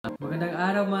Magandang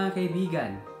araw mga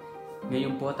kaibigan.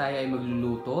 Ngayon po tayo ay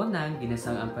magluluto ng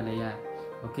ginisang ampalaya.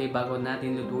 Okay, bago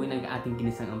natin lutuin ang ating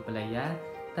ginisang ampalaya,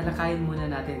 talakayin muna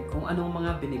natin kung anong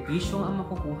mga benepisyo ang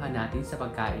makukuha natin sa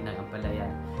pagkain ng ampalaya.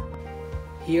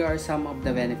 Here are some of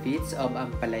the benefits of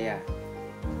ampalaya.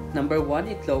 Number 1,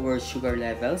 it lowers sugar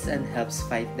levels and helps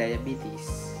fight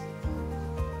diabetes.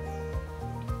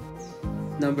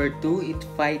 Number 2, it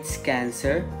fights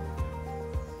cancer.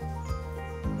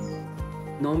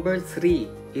 Number 3,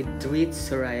 it treats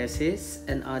psoriasis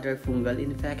and other fungal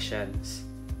infections.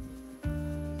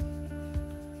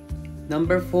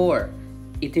 Number 4,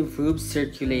 it improves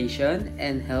circulation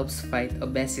and helps fight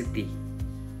obesity.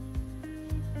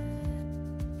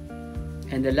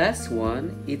 And the last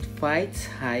one, it fights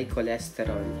high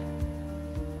cholesterol.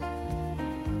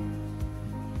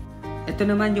 Ito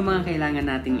naman yung mga kailangan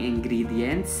nating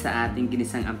ingredients sa ating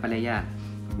ginisang ampalaya.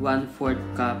 1/4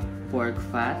 cup pork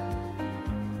fat,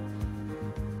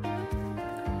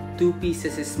 2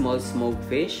 pieces small smoked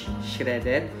fish,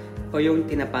 shredded, o yung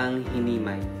tinapang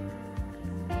hinimay.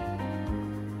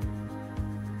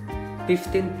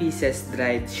 15 pieces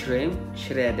dried shrimp,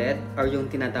 shredded, or yung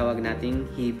tinatawag nating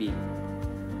hibi.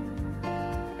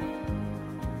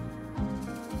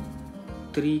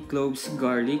 3 cloves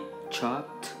garlic,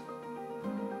 chopped.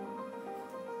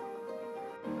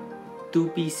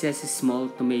 2 pieces small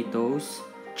tomatoes,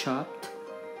 chopped.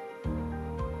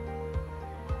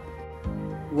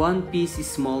 1 piece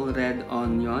small red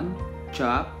onion,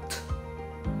 chopped.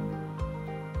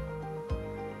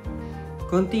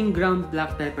 Konting ground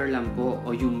black pepper lang po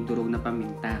o yung durog na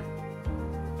paminta.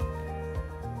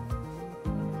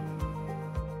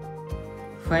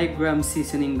 5 grams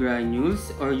seasoning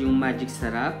granules or yung magic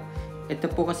sarap.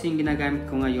 Ito po kasi yung ginagamit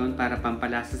ko ngayon para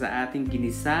pampalasa sa ating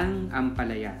ginisang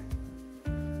ampalaya.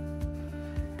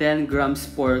 10 grams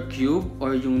pork cube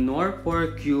or yung nor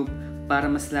pork cube para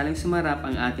mas lalang sumarap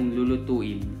ang ating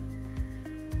lulutuin.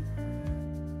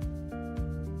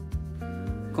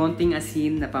 Konting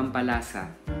asin na pampalasa.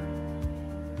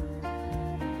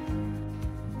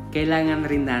 Kailangan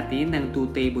rin natin ng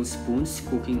 2 tablespoons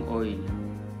cooking oil.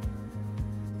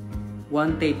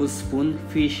 1 tablespoon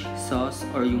fish sauce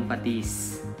or yung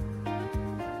patis.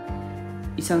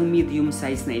 Isang medium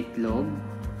size na itlog.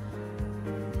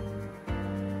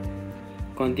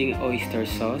 Konting oyster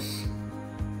sauce.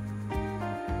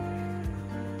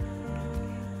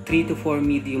 3 to 4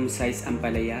 medium-sized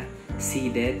ampalaya,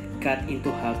 seeded, cut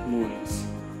into half moons.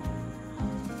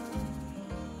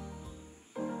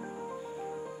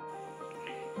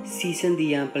 Season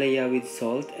the ampalaya with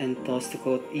salt and toss the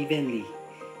coat evenly.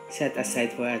 Set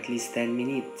aside for at least 10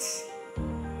 minutes.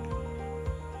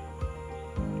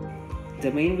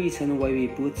 The main reason why we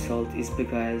put salt is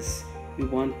because we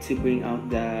want to bring out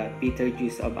the bitter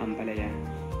juice of ampalaya.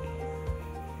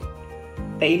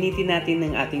 Painitin natin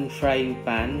ang ating frying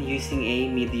pan using a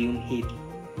medium heat.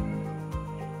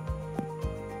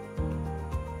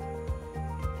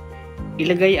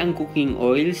 Ilagay ang cooking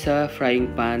oil sa frying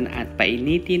pan at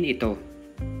painitin ito.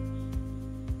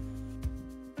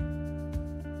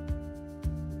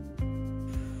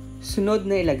 Sunod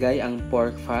na ilagay ang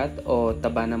pork fat o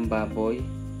taba ng baboy.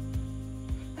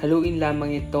 Haluin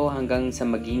lamang ito hanggang sa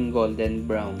maging golden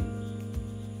brown.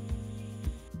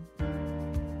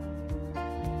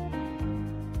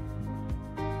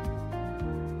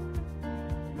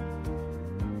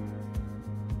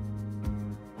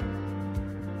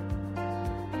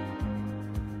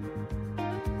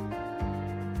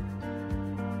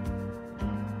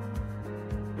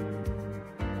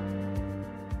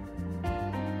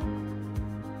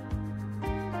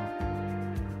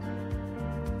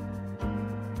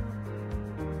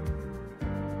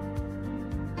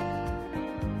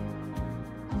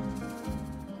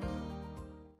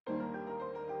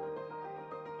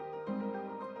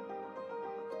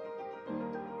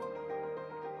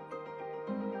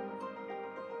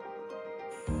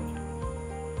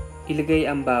 Ilagay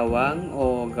ang bawang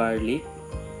o garlic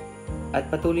at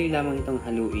patuloy lamang itong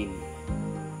haluin.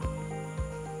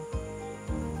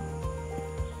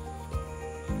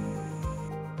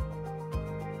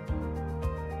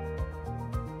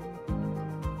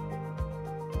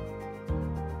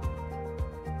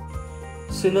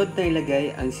 Sunod na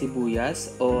ilagay ang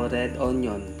sibuyas o red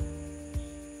onion.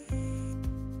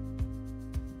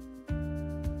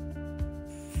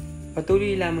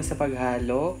 Patuloy lamang sa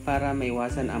paghalo para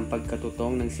maiwasan ang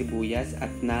pagkatutong ng sibuyas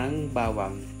at ng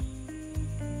bawang.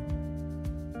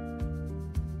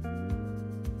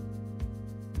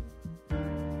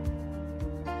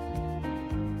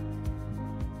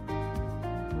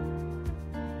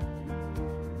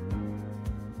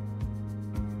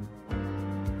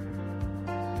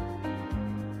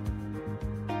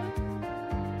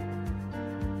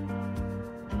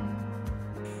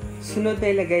 Sunod na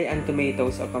ilagay ang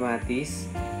tomatoes o kamatis.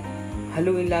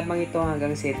 Haluin lamang ito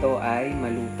hanggang sa ito ay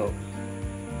maluto.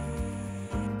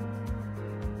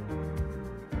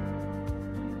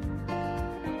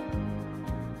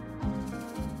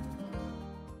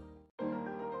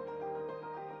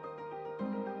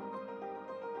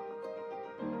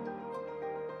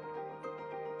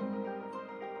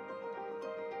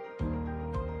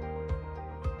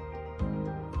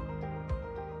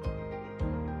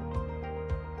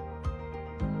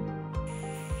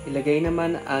 Ilagay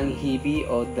naman ang hibi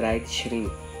o dried shrimp.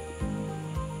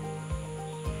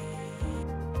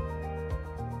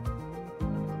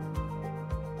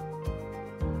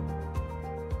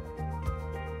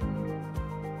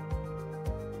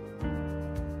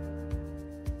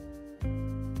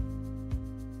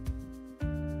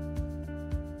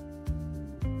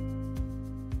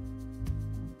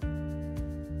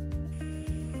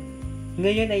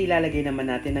 Ngayon ay ilalagay naman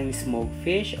natin ang smoked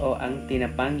fish o ang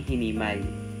tinapang hinimay.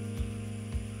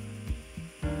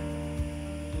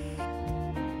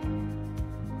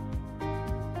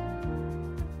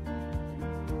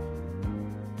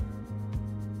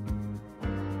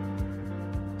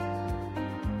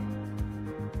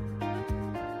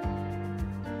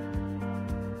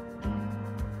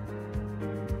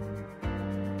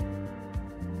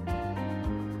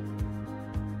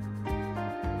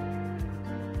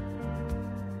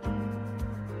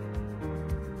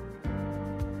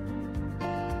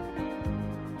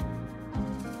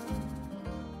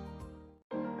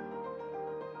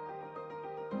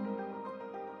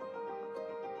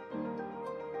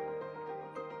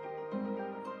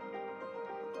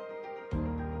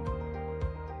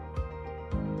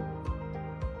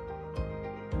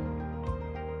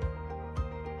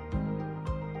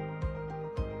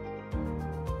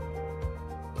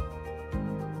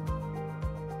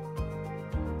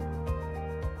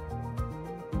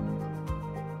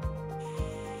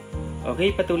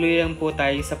 Okay, patuloy lang po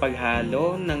tayo sa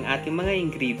paghalo ng ating mga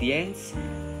ingredients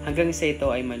hanggang sa ito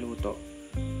ay maluto.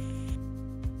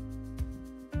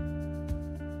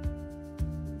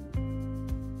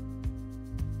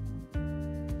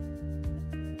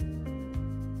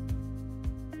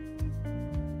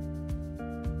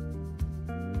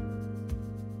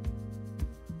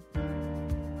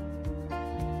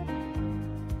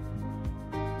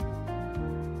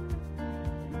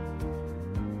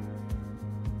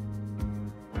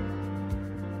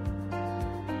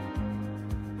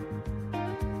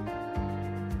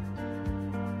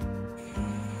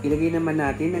 Ilagay naman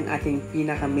natin ang ating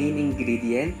pinaka-main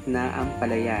ingredient na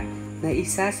ampalaya, na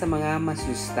isa sa mga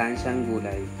masustansyang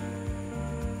gulay.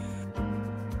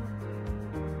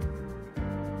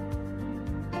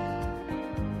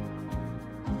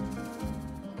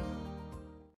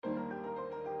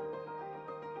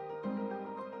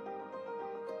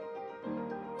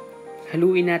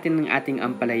 Haluin natin ang ating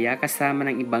ampalaya kasama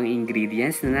ng ibang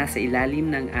ingredients na nasa ilalim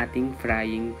ng ating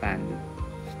frying pan.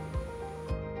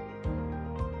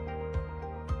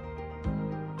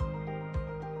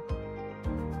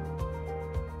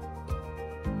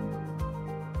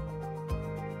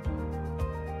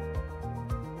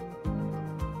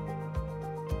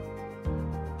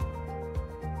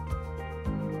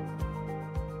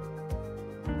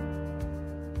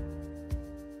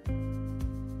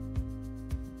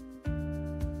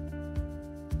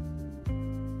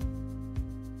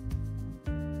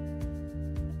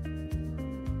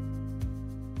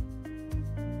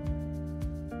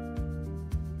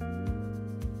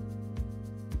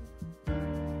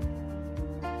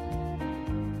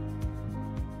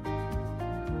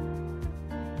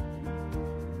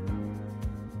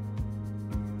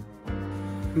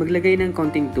 Maglagay ng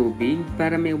konting tubig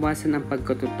para maiwasan ang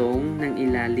pagkatutong ng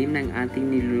ilalim ng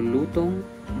ating nilulutong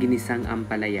ginisang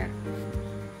ampalaya.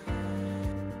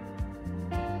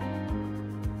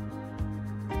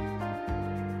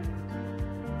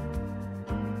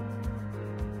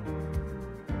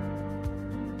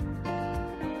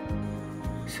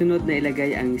 Sunod na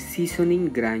ilagay ang seasoning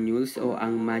granules o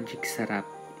ang magic sarap.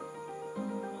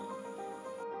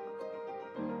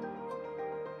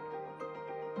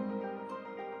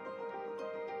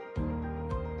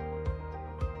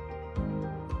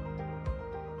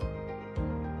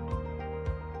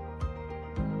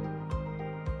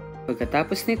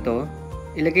 Pagkatapos nito,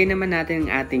 ilagay naman natin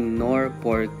ang ating Knorr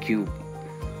pork cube.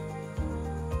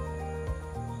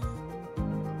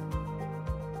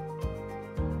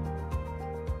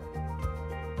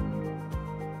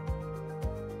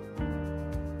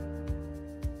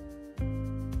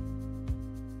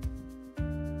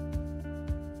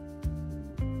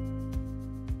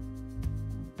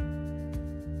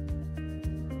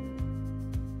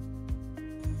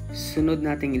 Sunod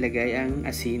nating ilagay ang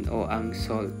asin o ang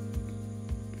salt.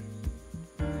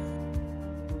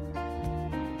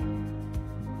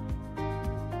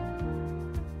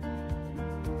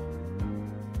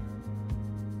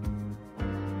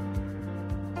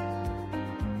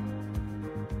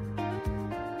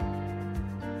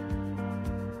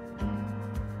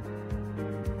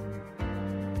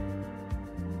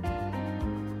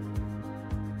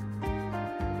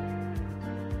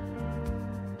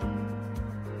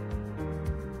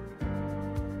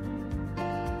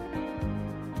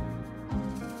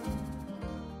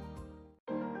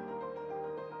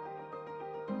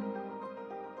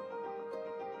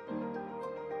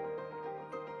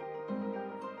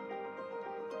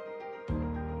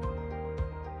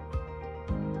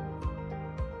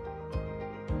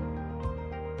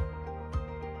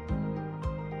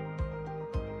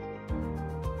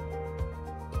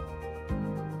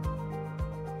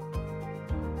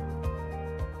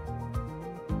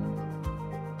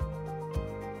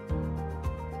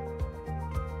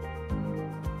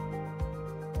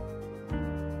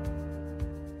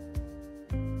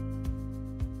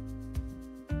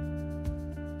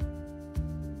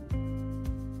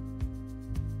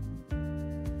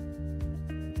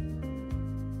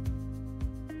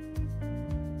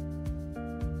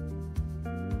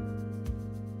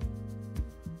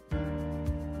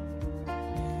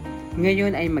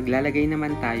 Ngayon ay maglalagay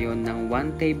naman tayo ng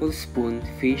 1 tablespoon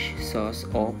fish sauce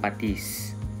o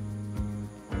patis.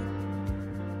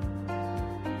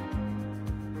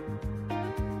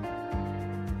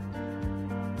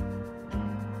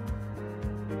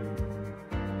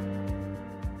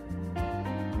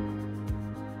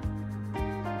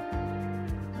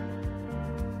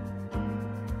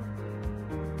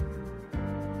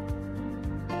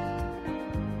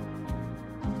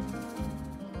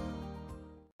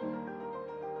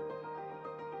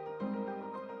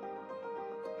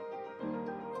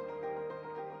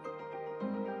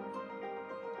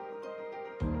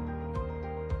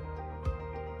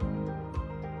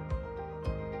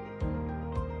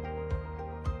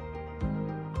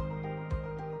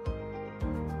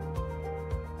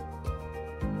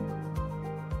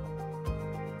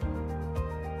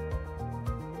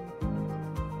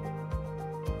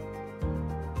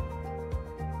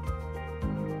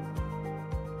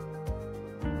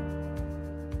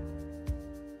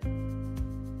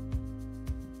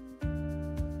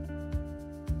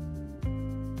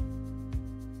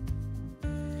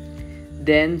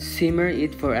 Then simmer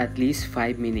it for at least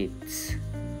 5 minutes.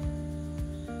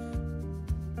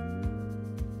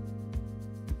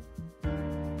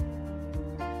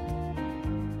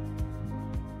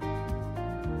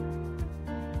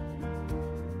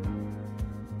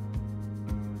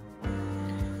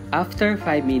 After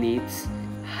 5 minutes,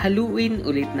 haluin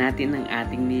ulit natin ang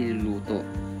ating niluluto.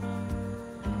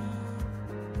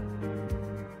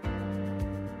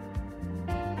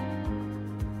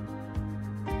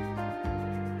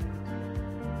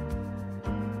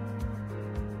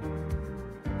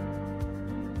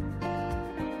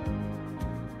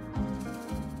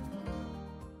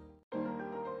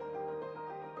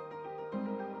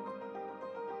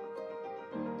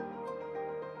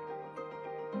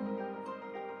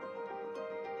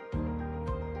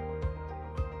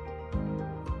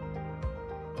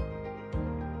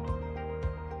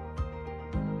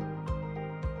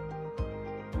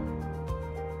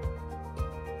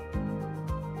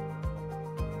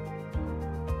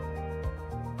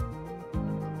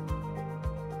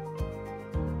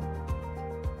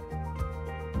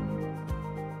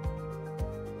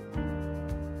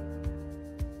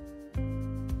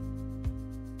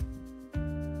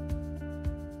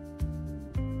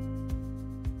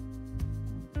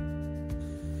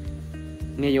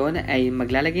 Ngayon ay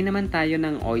maglalagay naman tayo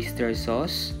ng oyster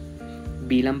sauce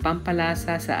bilang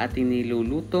pampalasa sa ating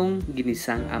nilulutong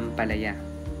ginisang ampalaya.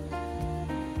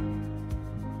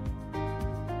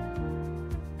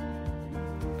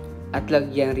 At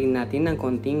lagyan rin natin ng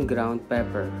konting ground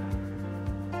pepper.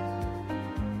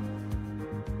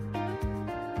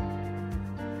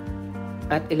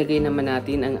 At ilagay naman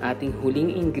natin ang ating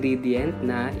huling ingredient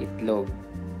na itlog.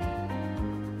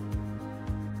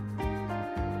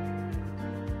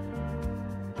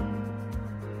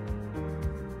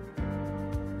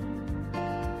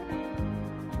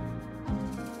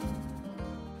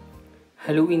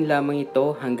 Haluin lamang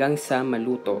ito hanggang sa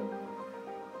maluto.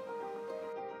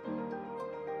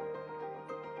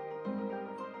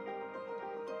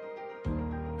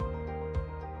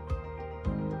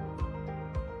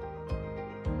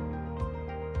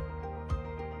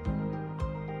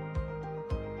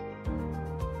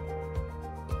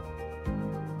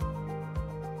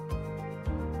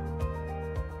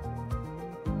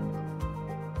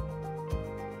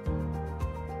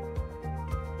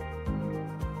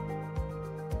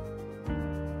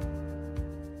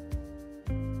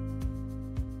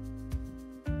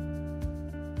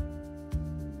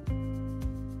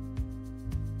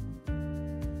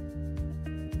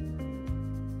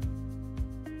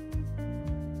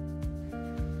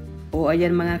 O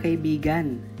ayan mga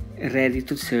kaibigan, ready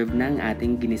to serve na ang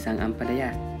ating ginisang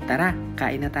ampalaya. Tara,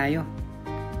 kain na tayo!